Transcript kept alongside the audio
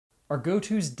Are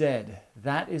go-tos dead?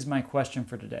 That is my question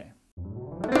for today.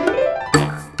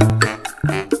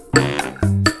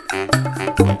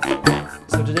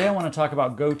 So today I want to talk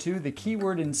about go-to, the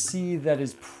keyword in C that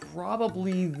is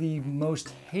probably the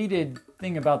most hated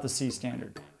thing about the C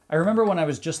standard. I remember when I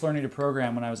was just learning to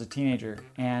program when I was a teenager,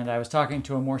 and I was talking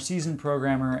to a more seasoned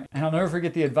programmer, and I'll never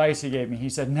forget the advice he gave me. He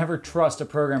said, never trust a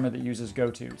programmer that uses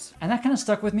go-tos. And that kind of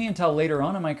stuck with me until later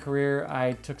on in my career.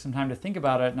 I took some time to think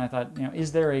about it, and I thought,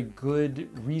 is there a good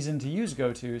reason to use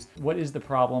go-tos? What is the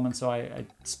problem? And so I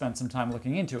spent some time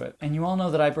looking into it. And you all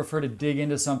know that I prefer to dig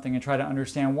into something and try to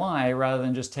understand why, rather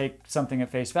than just take something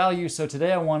at face value. So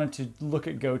today I wanted to look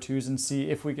at go-tos and see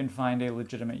if we can find a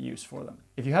legitimate use for them.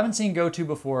 If you haven't seen go-to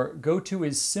before, go-to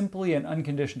is simply an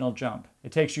unconditional jump.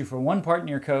 It takes you from one part in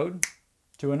your code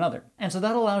to another. And so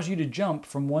that allows you to jump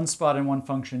from one spot in one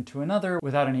function to another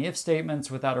without any if statements,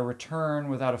 without a return,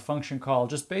 without a function call.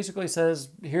 Just basically says,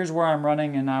 here's where I'm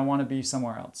running and I want to be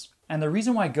somewhere else. And the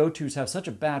reason why go-tos have such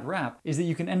a bad rap is that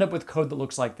you can end up with code that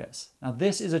looks like this. Now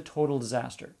this is a total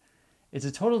disaster. It's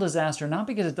a total disaster not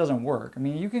because it doesn't work. I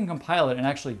mean, you can compile it and it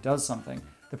actually does something.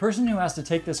 The person who has to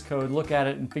take this code, look at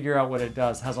it, and figure out what it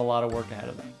does has a lot of work ahead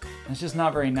of them. And it's just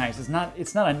not very nice. It's not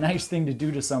a nice thing to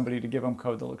do to somebody to give them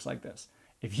code that looks like this.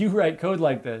 If you write code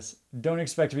like this, don't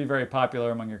expect to be very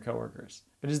popular among your coworkers.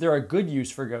 But is there a good use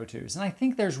for go-tos? And I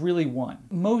think there's really one.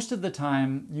 Most of the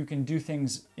time, you can do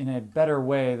things in a better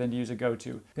way than to use a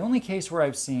go-to. The only case where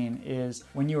I've seen is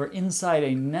when you are inside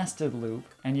a nested loop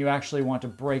and you actually want to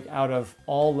break out of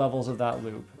all levels of that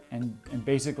loop and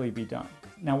basically be done.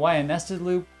 Now, why a nested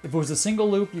loop? If it was a single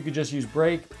loop, you could just use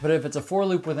break, but if it's a for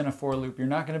loop within a for loop, you're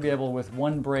not going to be able with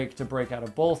one break to break out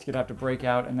of both. You'd have to break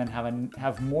out and then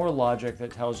have more logic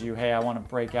that tells you, hey, I want to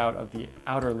break out of the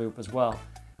outer loop as well.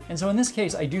 And so in this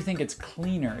case, I do think it's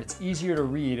cleaner. It's easier to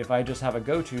read if I just have a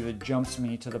go-to that jumps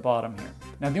me to the bottom here.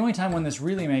 Now, the only time when this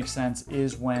really makes sense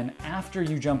is when after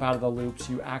you jump out of the loops,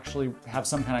 you actually have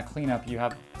some kind of cleanup, you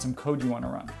have some code you want to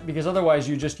run. Because otherwise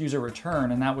you just use a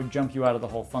return and that would jump you out of the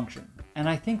whole function. And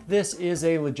I think this is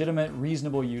a legitimate,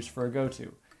 reasonable use for a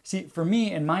go-to. See, for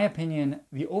me, in my opinion,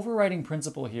 the overriding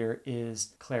principle here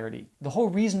is clarity. The whole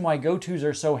reason why go-tos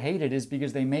are so hated is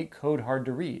because they make code hard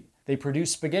to read. They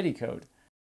produce spaghetti code.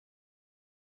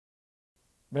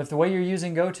 But if the way you're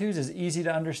using go-tos is easy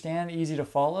to understand, easy to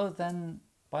follow, then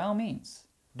by all means.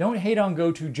 Don't hate on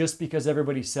go-to just because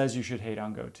everybody says you should hate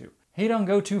on go-to. Hate on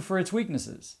go-to for its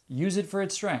weaknesses. Use it for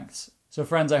its strengths. So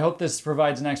friends, I hope this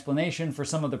provides an explanation for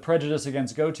some of the prejudice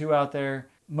against go-to out there.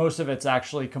 Most of it's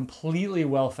actually completely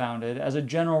well-founded. As a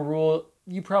general rule,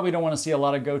 you probably don't want to see a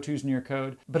lot of go-tos in your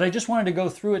code, but I just wanted to go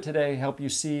through it today, help you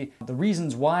see the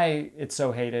reasons why it's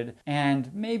so hated,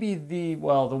 and maybe the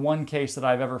one case that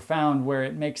I've ever found where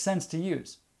it makes sense to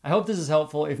use. I hope this is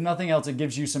helpful. If nothing else, it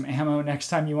gives you some ammo next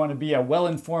time you want to be a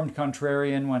well-informed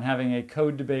contrarian when having a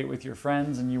code debate with your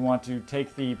friends and you want to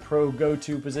take the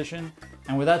pro-go-to position.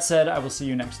 And with that said, I will see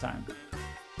you next time.